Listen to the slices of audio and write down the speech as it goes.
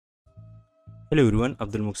Hello everyone,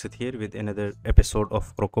 Abdul Muqsid here with another episode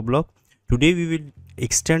of Crocoblock. Today we will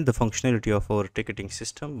extend the functionality of our ticketing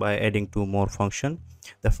system by adding two more functions.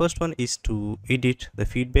 The first one is to edit the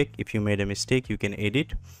feedback. If you made a mistake, you can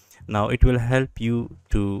edit. Now it will help you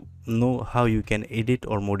to know how you can edit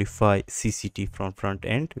or modify CCT from front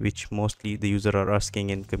end, which mostly the user are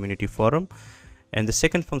asking in community forum. And the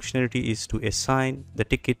second functionality is to assign the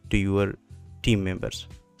ticket to your team members.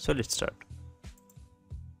 So let's start.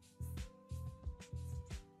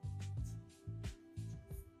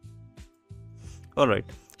 Alright,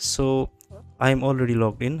 so I am already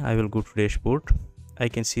logged in. I will go to dashboard. I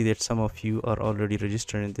can see that some of you are already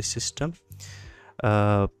registered in this system.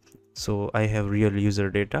 So I have real user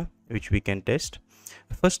data which we can test.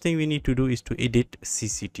 The first thing we need to do is to edit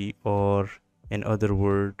CCT, or in other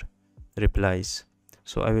word, replies.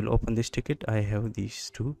 So I will open this ticket. I have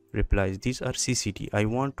these two replies. These are CCT. I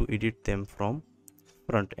want to edit them from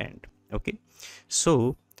front end. Okay,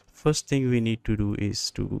 so first thing we need to do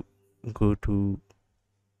is to go to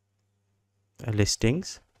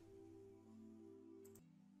listings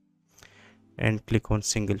and click on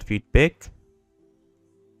single feedback.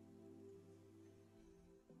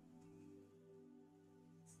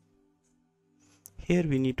 Here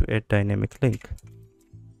we need to add dynamic link,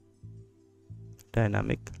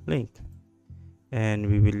 and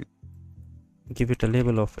we will give it a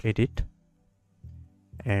label of edit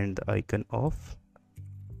and the icon of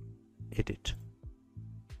edit.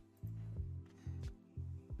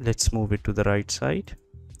 Let's move it to the right side.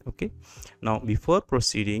 Okay, now before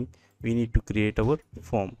proceeding, we need to create our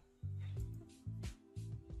form.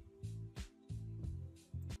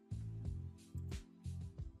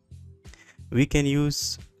 We can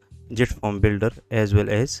use JetForm Builder as well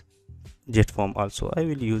as JetForm also. I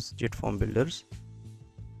will use JetForm Builders.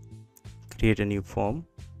 Create a new form,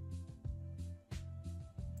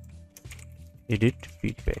 edit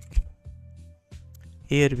feedback.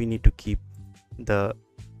 Here we need to keep the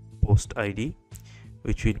post ID,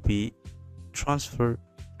 which will be transferred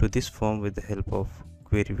to this form with the help of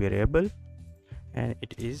query variable, and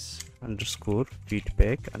it is underscore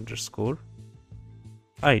feedback underscore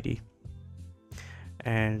ID.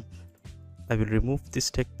 And I will remove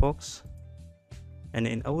this text box, and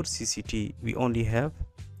in our CCT we only have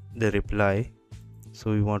the reply,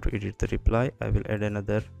 so we want to edit the reply. I will add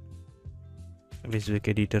another WYSIWYG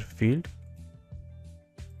editor field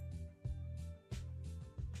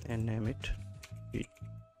and name it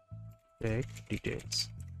feedback details.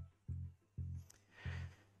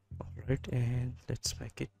 Alright, and let's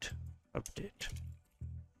make it update.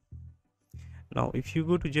 Now if you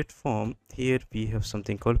go to JetForm, here we have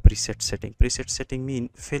something called preset setting. Preset setting means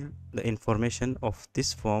fill the information of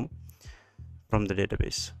this form from the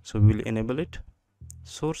database. So we will enable it.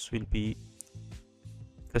 Source will be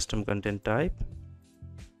custom content type,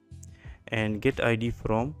 and get ID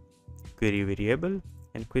from query variable,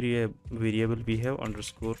 and query variable we have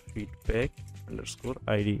underscore feedback underscore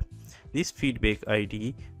ID. This feedback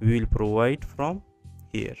ID we will provide from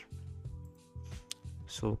here.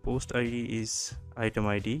 So post ID is item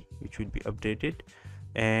ID, which will be updated,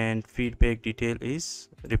 and feedback detail is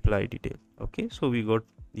reply detail. Okay, so we got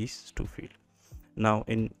these two fields. Now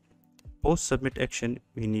in post submit action,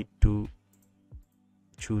 we need to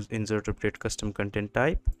choose insert update custom content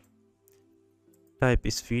type. Type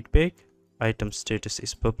is feedback, item status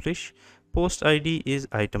is publish, post ID is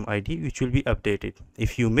item ID, which will be updated.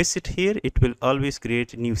 If you miss it here, it will always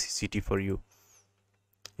create a new CCT for you.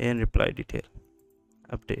 And reply detail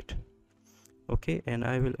update. Okay, and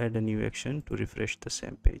I will add a new action to refresh the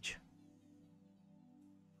same page.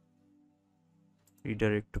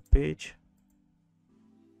 Redirect to page,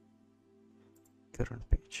 current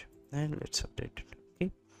page, and let's update it.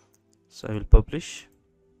 Okay, so I will publish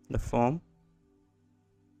the form.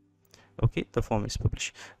 Okay, the form is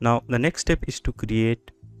published. Now the next step is to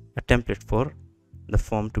create a template for the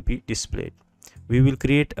form to be displayed. We will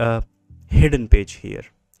create a hidden page here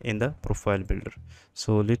in the profile builder.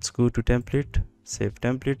 So let's go to template, save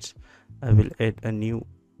templates. I will add a new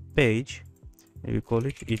page and we call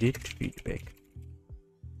it edit feedback.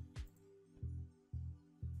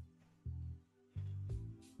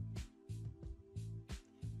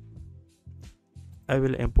 I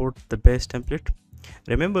will import the base template.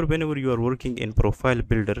 Remember, whenever you are working in profile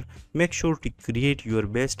builder, make sure to create your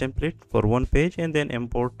base template for one page and then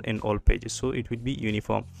import in all pages, so it will be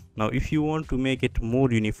uniform. Now if you want to make it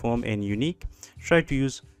more uniform and unique, try to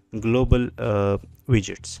use global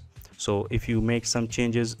widgets. So if you make some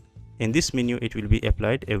changes in this menu, it will be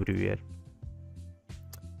applied everywhere.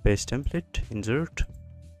 Base template, insert,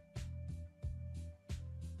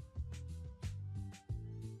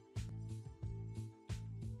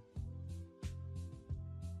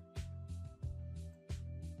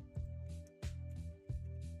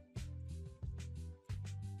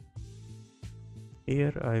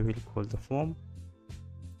 here I will call the form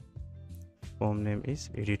name is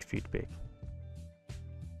edit feedback.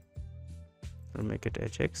 I'll make it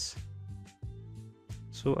hx.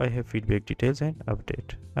 So I have feedback details and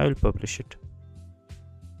update. I will publish it.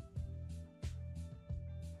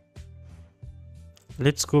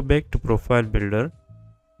 Let's go back to profile builder.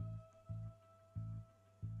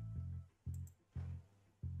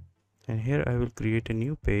 And here I will create a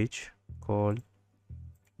new page called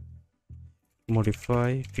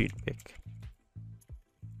modify feedback.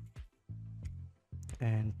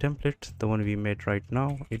 And template, the one we made right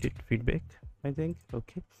now, edit feedback, I think.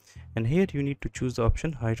 Okay, and here you need to choose the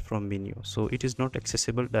option hide from menu, so it is not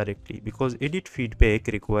accessible directly because edit feedback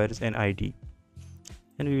requires an ID,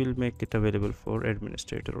 and we will make it available for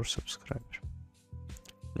administrator or subscriber.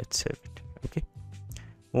 Let's save it. Okay,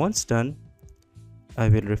 once done, I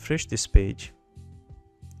will refresh this page.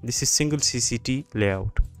 This is single CCT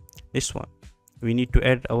layout. This one we need to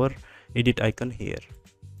add our edit icon here.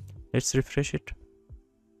 Let's refresh it.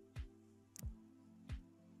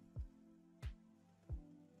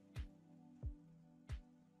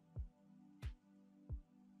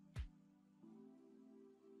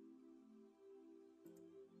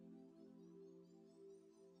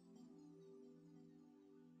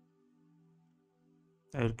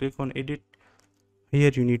 I will click on edit.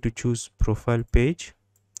 Here you need to choose profile page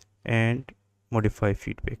and modify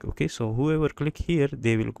feedback. Okay, so whoever click here,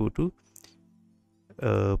 they will go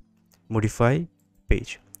to modify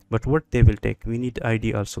page. But what they will take, we need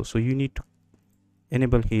ID also, so you need to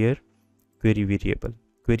enable here query variable,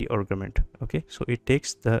 query argument. Okay, so it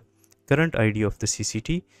takes the current ID of the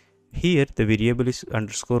CCT. Here the variable is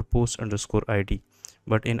underscore post underscore ID,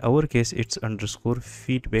 but in our case it's underscore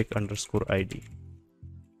feedback underscore ID.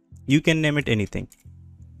 You can name it anything,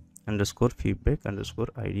 underscore feedback underscore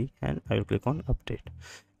ID, and I will click on update.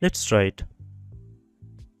 Let's try it.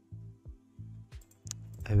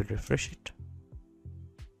 I will refresh it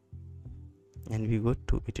and we go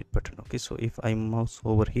to edit button. Okay, so if I mouse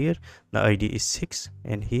over here, the ID is 6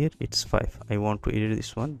 and here it's 5. I want to edit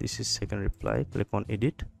this one. This is second reply. Click on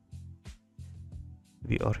edit.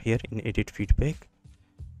 We are here in edit feedback.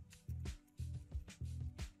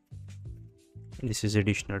 This is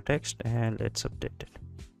additional text and let's update it.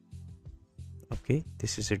 Okay,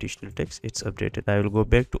 this is additional text, it's updated. I will go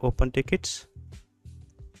back to open tickets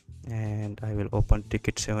and I will open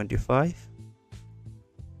ticket 75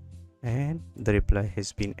 and the reply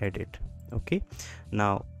has been added. Okay,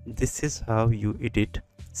 now this is how you edit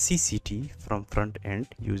CCT from front end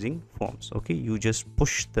using forms. Okay, you just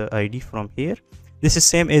push the ID from here. This is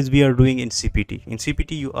same as we are doing in CPT. In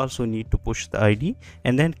CPT, you also need to push the ID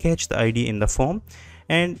and then catch the ID in the form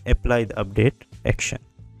and apply the update action.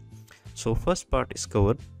 So first part is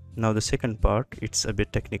covered. Now the second part, it's a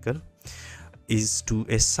bit technical, is to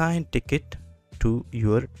assign ticket to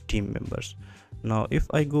your team members. Now if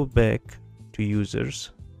I go back to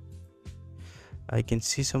users, I can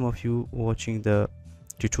see some of you watching the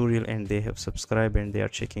tutorial and they have subscribed and they are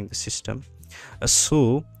checking the system.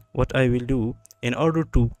 So what I will do, in order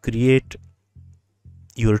to create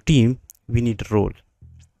your team, we need role.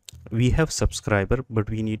 We have subscriber, but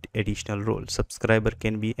we need additional role. Subscriber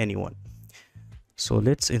can be anyone. So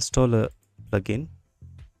let's install a plugin.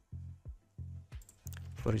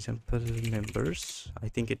 For example, members. I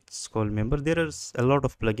think it's called member. There is a lot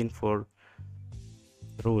of plugin for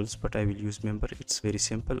roles, but I will use member. It's very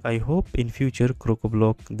simple. I hope in future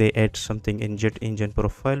Crocoblock they add something in Jet Engine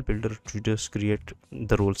profile builder to just create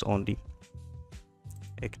the roles only.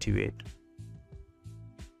 Activate.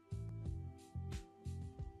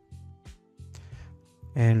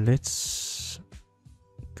 And let's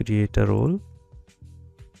create a role.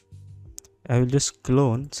 I will just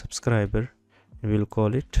clone subscriber and we'll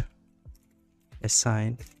call it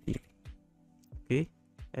assign team. Okay,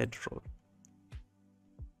 add role.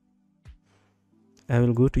 I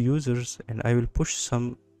will go to users and I will push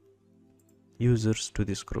some users to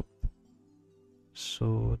this group.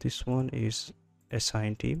 So this one is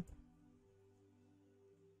assign team.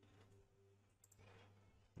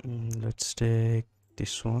 Let's take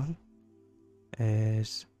this one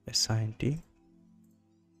as assign team.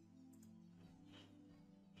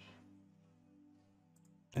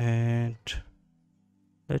 And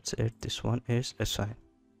let's add this one as assign.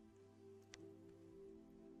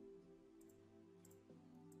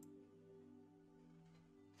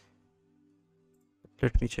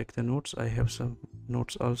 Let me check the notes. I have some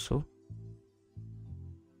notes also.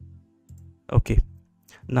 Okay,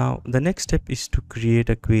 now the next step is to create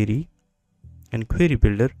a query and query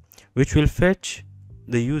builder which will fetch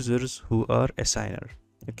the users who are assigner.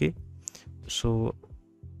 Okay, so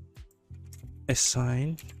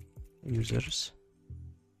assign users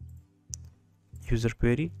user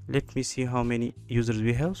query. Let me see how many users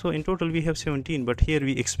we have. So in total we have 17, but here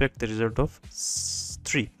we expect the result of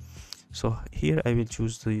 3. So here I will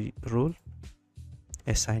choose the role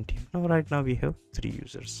assign team. Now right now we have 3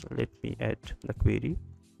 users. Let me add the query.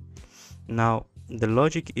 Now the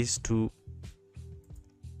logic is to,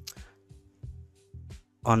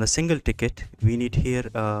 on a single ticket we need here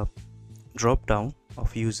a drop down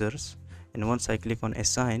of users, and once I click on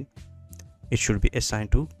assign, it should be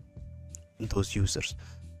assigned to those users.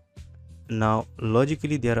 Now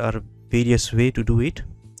logically there are various ways to do it.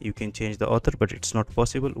 You can change the author, but it's not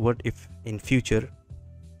possible. What if in future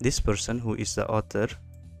this person who is the author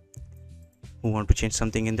who want to change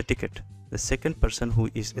something in the ticket, the second person who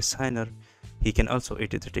is assigner, he can also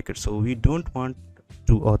edit the ticket? So we don't want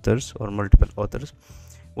 2 authors or multiple authors.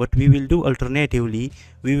 What we will do alternatively,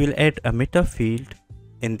 we will add a meta field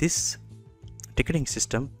in this ticketing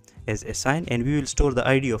system as assign, and we will store the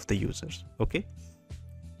ID of the users. Okay,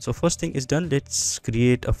 so first thing is done. Let's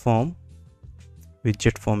create a form with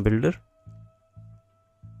JetForm Builder.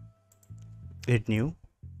 Add new.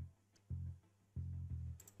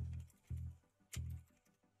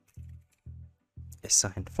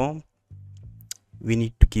 Assign form. We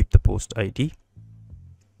need to keep the post ID,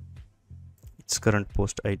 its current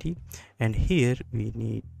post ID, and here we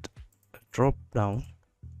need a drop down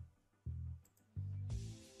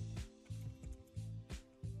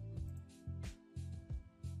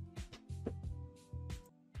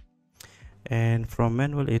and from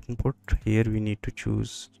manual input here we need to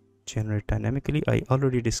choose generate dynamically. I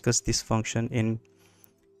already discussed this function in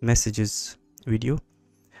messages video.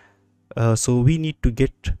 So we need to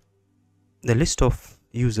get the list of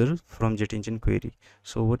users from jet engine query.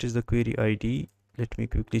 So what is the query ID? Let me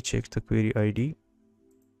quickly check the query ID.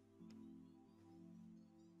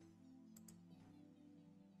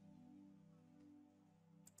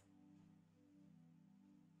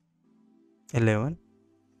 $11.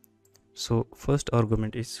 So first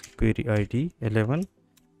argument is query ID 11,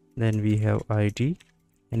 then we have ID,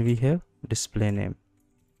 and we have display name.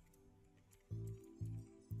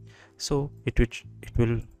 So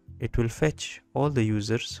it will fetch all the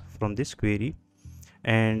users from this query,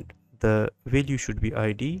 and the value should be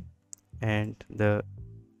ID and the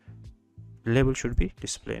label should be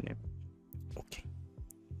display name. Okay,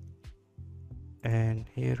 and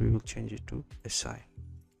here we will change it to assign.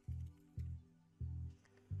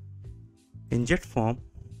 In JetForm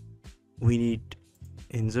we need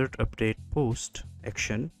insert update post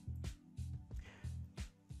action.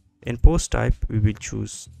 In post type we will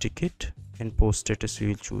choose ticket, in post status we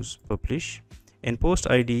will choose publish, in post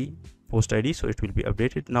ID so it will be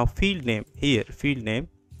updated. Now field name, here field name,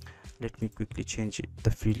 let me quickly change it,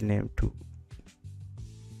 the field name to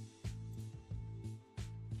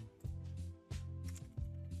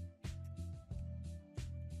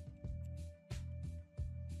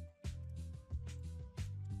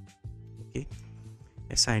okay,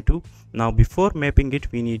 assign to. Now before mapping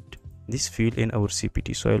it we need this field in our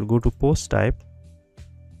CPT, so I will go to post type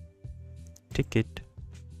ticket,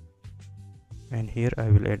 and here I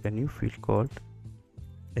will add a new field called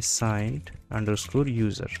assigned underscore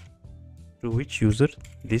user, to which user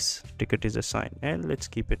this ticket is assigned, and let's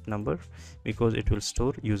keep it number because it will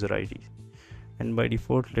store user ID, and by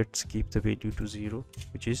default let's keep the value to 0,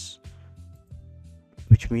 which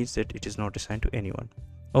means that it is not assigned to anyone.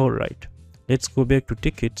 All right, let's go back to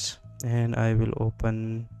tickets, and I will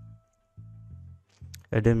open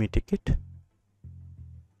a dummy ticket,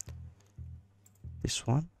 this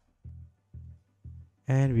one,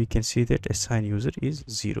 and we can see that assign user is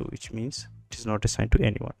 0, which means it is not assigned to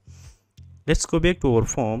anyone. Let's go back to our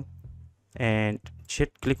form and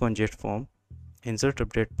click on JetForm, insert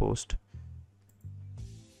update post.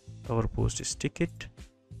 Our post is ticket,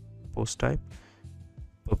 post type,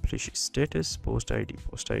 publish status, post ID,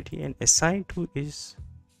 and assign to is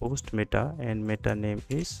post meta, and meta name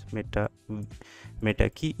is meta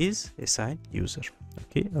key is assign user.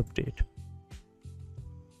 Okay, update,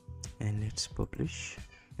 and let's publish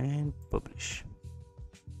and publish.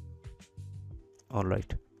 All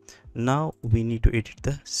right, now we need to edit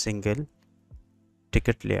the single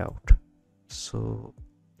ticket layout. So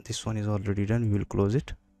this one is already done, we will close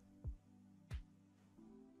it.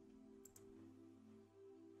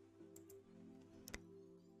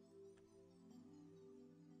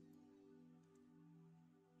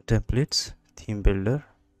 Templates, theme builder,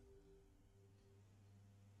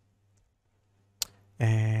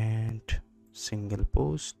 and single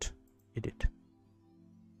post, edit.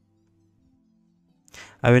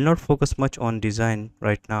 I will not focus much on design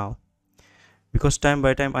right now. because time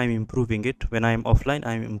by time I'm improving it. When I'm offline,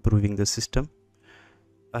 I'm improving the system.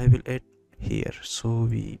 I will add here. So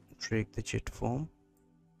we drag the JetForm,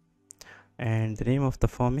 and the name of the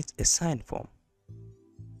form is assign form.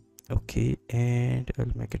 Okay, and I'll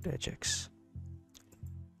make it Ajax.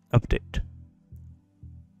 Update.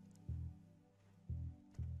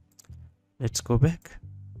 Let's go back,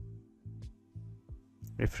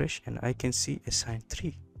 refresh, and I can see assign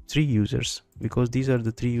three users, because these are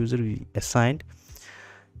the 3 users we assigned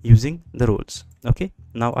using the roles. Okay,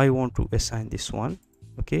 now I want to assign this one.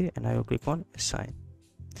 Okay, and I will click on assign.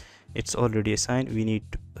 It's already assigned. We need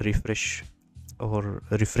to refresh or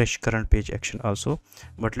refresh current page action also,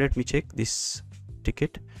 but let me check this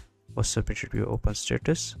ticket was submitted via open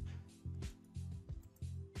status.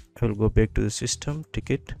 I will go back to the system,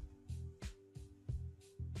 ticket,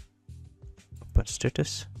 open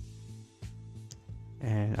status,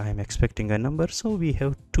 and I am expecting a number. So we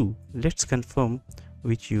have 2. Let's confirm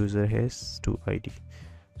which user has 2 ID.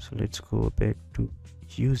 So let's go back to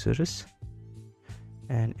users,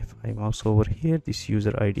 and if I mouse over here, this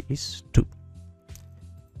user ID is 2.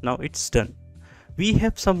 Now it's done. We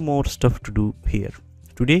have some more stuff to do here.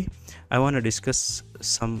 Today I want to discuss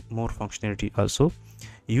some more functionality also.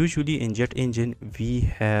 Usually in Jet Engine we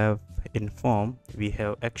have in form, we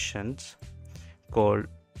have actions called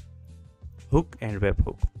hook and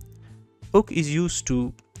webhook. Hook is used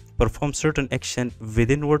to perform certain action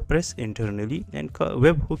within WordPress internally, and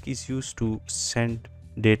webhook is used to send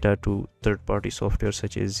data to third-party software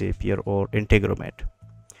such as Zapier or Integromat.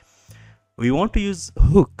 We want to use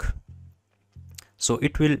hook, so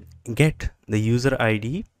it will get the user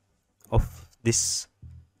ID of this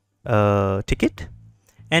ticket,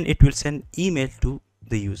 and it will send email to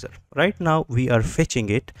the user. Right now we are fetching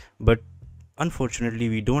it, but unfortunately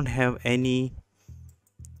we don't have any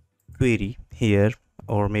query here,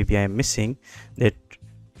 or maybe I am missing, that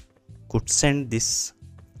could send this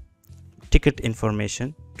ticket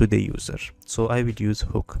information to the user. So I will use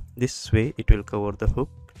hook. This way it will cover the hook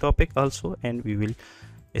topic also, and we will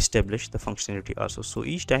establish the functionality also. So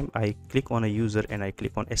each time I click on a user and I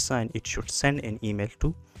click on assign, it should send an email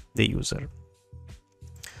to the user.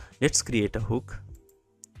 Let's create a hook,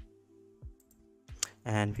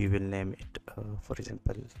 and we will name it for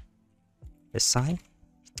example assign.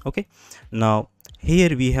 Okay, now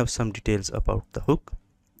here we have some details about the hook.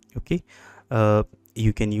 Okay,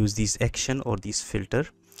 you can use this action or this filter.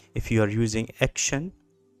 If you are using action,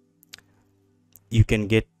 you can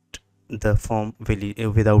get the form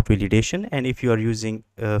without validation, and if you are using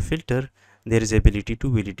filter, there is ability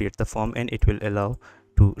to validate the form, and it will allow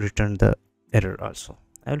to return the error also.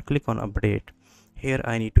 I will click on update. Here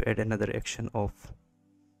I need to add another action of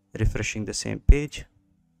refreshing the same page,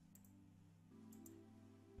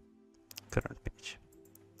 current page.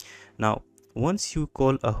 Now once you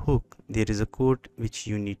call a hook, there is a code which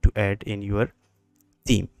you need to add in your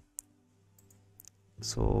theme.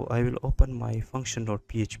 So I will open my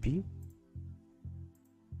function.php,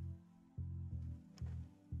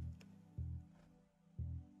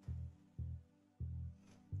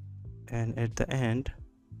 and at the end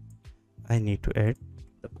I need to add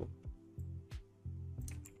the code.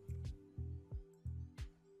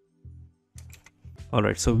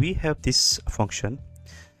 Alright, so we have this function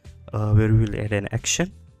where we will add an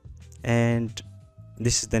action, and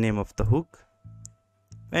this is the name of the hook,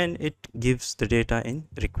 and it gives the data in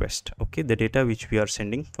request. Okay, the data which we are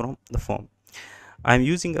sending from the form. I'm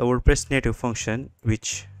using a WordPress native function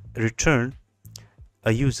which return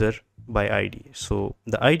a user by ID. So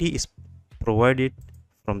the ID is provided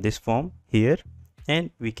from this form here,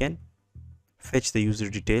 and we can fetch the user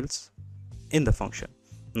details in the function.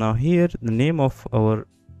 Now here the name of our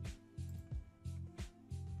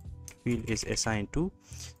field is assigned to,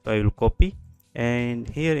 so I will copy, and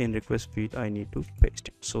here in request field I need to paste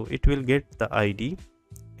it. So it will get the ID.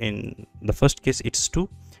 In the first case it's 2.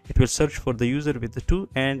 It will search for the user with the 2,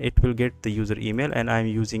 and it will get the user email, and I'm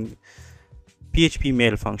using PHP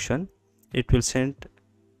mail function. It will send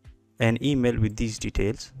an email with these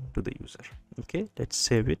details to the user. Okay, let's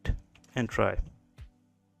save it and try.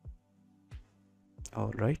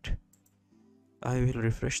 All right, I will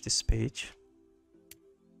refresh this page,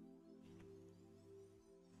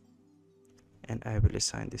 and I will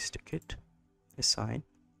assign this ticket. Assign.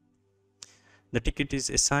 The ticket is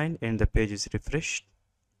assigned and the page is refreshed.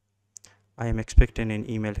 I am expecting an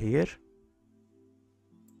email here.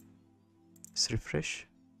 Let's refresh.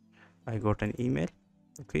 I got an email,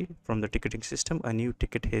 okay, from the ticketing system. A new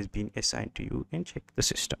ticket has been assigned to you, and check the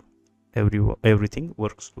system. Everything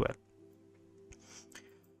works well.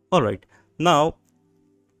 All right, now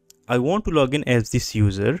I want to log in as this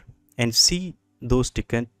user and see those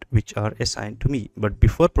tickets which are assigned to me. But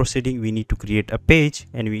before proceeding, we need to create a page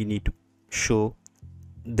and we need to show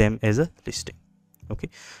them as a listing. Okay,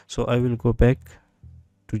 so I will go back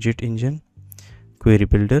to Jet Engine, query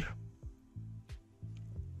builder,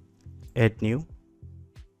 add new,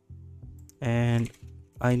 and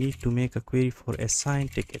I need to make a query for assign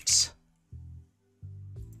tickets.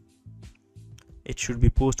 It should be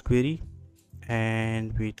post query,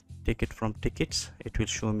 and we take it from tickets. It will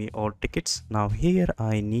show me all tickets. Now here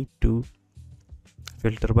I need to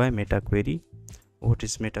filter by meta query. What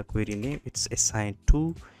is meta query name? It's assigned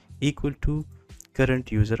to equal to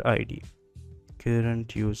current user ID.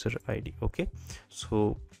 Current user ID. Okay,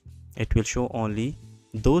 so it will show only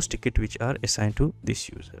those tickets which are assigned to this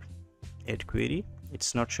user. Add query.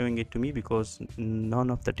 It's not showing it to me because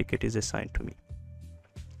none of the ticket is assigned to me.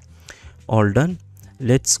 All done.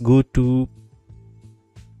 Let's go to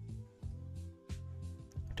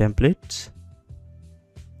templates,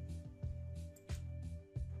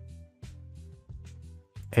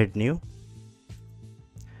 add new,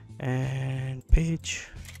 and page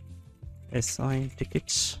assign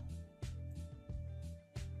tickets.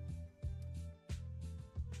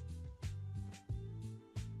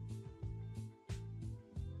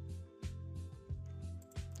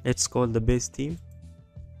 Let's call the base theme.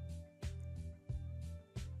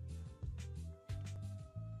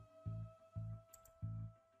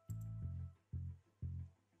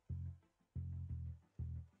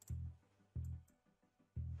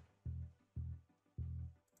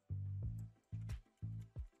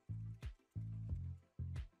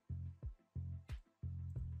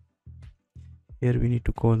 Here we need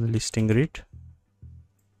to call the listing grid,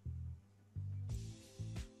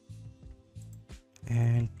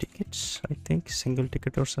 and tickets, I think single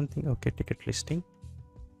ticket or something. Okay, ticket listing,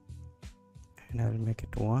 and I'll make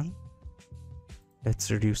it 1. Let's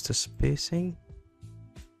reduce the spacing,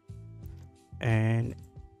 and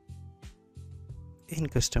in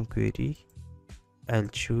custom query I'll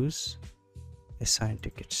choose assign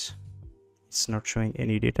tickets. It's not showing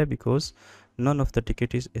any data because none of the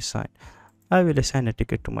ticket is assigned. I will assign a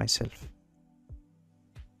ticket to myself.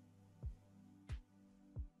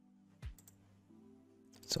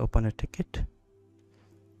 Let's open a ticket,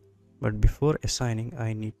 but before assigning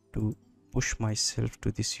I need to push myself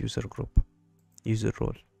to this user group, user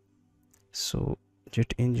role. So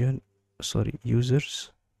Jet Engine, sorry,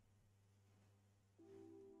 users,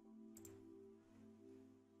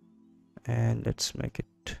 and let's make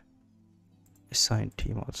it assign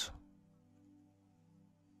team also.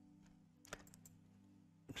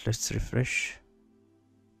 Let's refresh.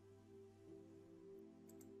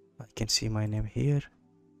 I can see my name here.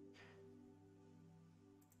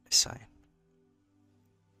 Assign.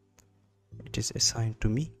 It is assigned to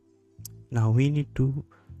me. Now we need to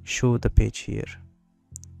show the page here.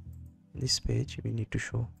 This page we need to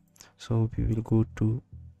show. So we will go to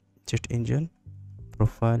Jet Engine,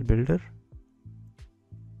 profile builder,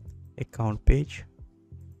 account page,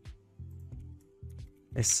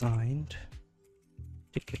 assigned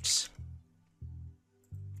tickets,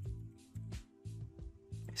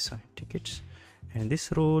 assign tickets, and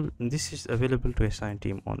this role, this is available to assign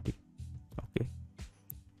team only. Okay,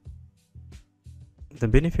 the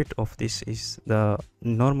benefit of this is the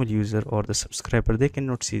normal user or the subscriber, they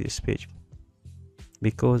cannot see this page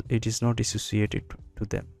because it is not associated to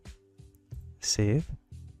them. Save,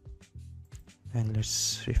 and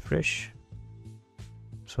let's refresh.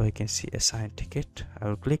 So I can see assign ticket. I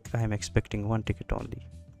will click. I am expecting 1 ticket only.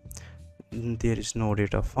 There is no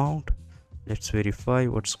data found. Let's verify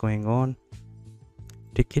what's going on.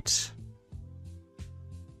 Tickets,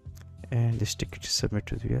 and this ticket is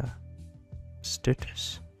submitted via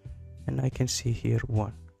status, and I can see here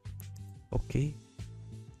 1. Okay,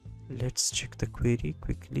 let's check the query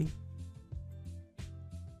quickly.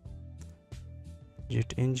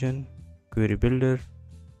 Jet Engine, query builder,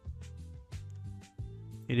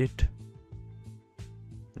 edit.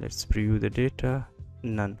 Let's preview the data.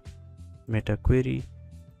 None. Meta query,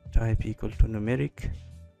 type equal to numeric.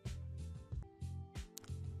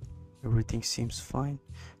 Everything seems fine.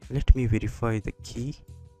 Let me verify the key.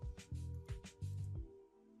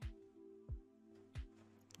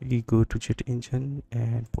 We go to Jet Engine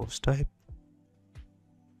and post type.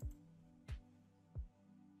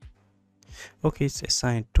 Okay, it's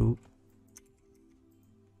assigned to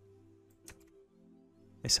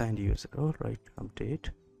assigned user. All right, update,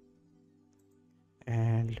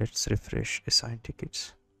 and let's refresh assign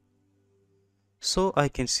tickets. So I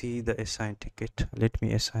can see the assigned ticket. Let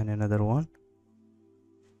me assign another one.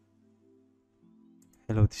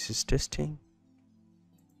 Hello, this is testing.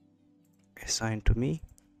 Assigned to me.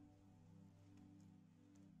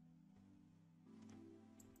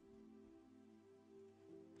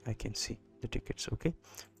 I can see the tickets. Okay,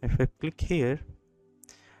 if I click here,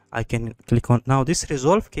 I can click on, now this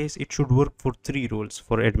resolve case, it should work for 3 roles: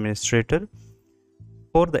 for administrator,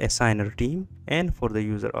 for the assigner team, and for the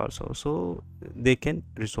user also, so they can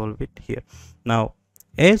resolve it here. Now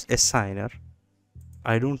as assigner,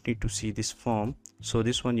 I don't need to see this form, so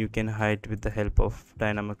this one you can hide with the help of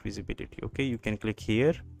dynamic visibility. Okay, you can click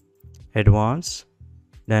here, advanced,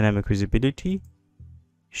 dynamic visibility,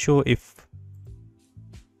 show if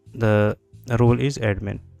the role is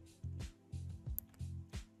admin.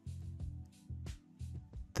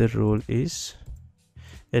 The role is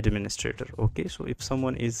administrator. Okay, so if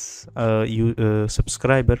someone is a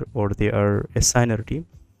subscriber or they are assigner team,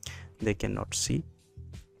 they cannot see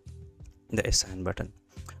the assign button.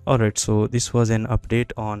 Alright, so this was an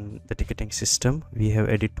update on the ticketing system. We have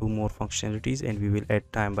added 2 more functionalities and we will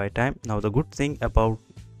add time by time. Now the good thing about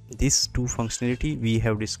these 2 functionality, we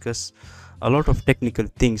have discussed a lot of technical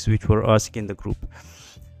things which were asked in the group.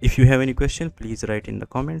 If you have any question, please write in the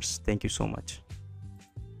comments. Thank you so much.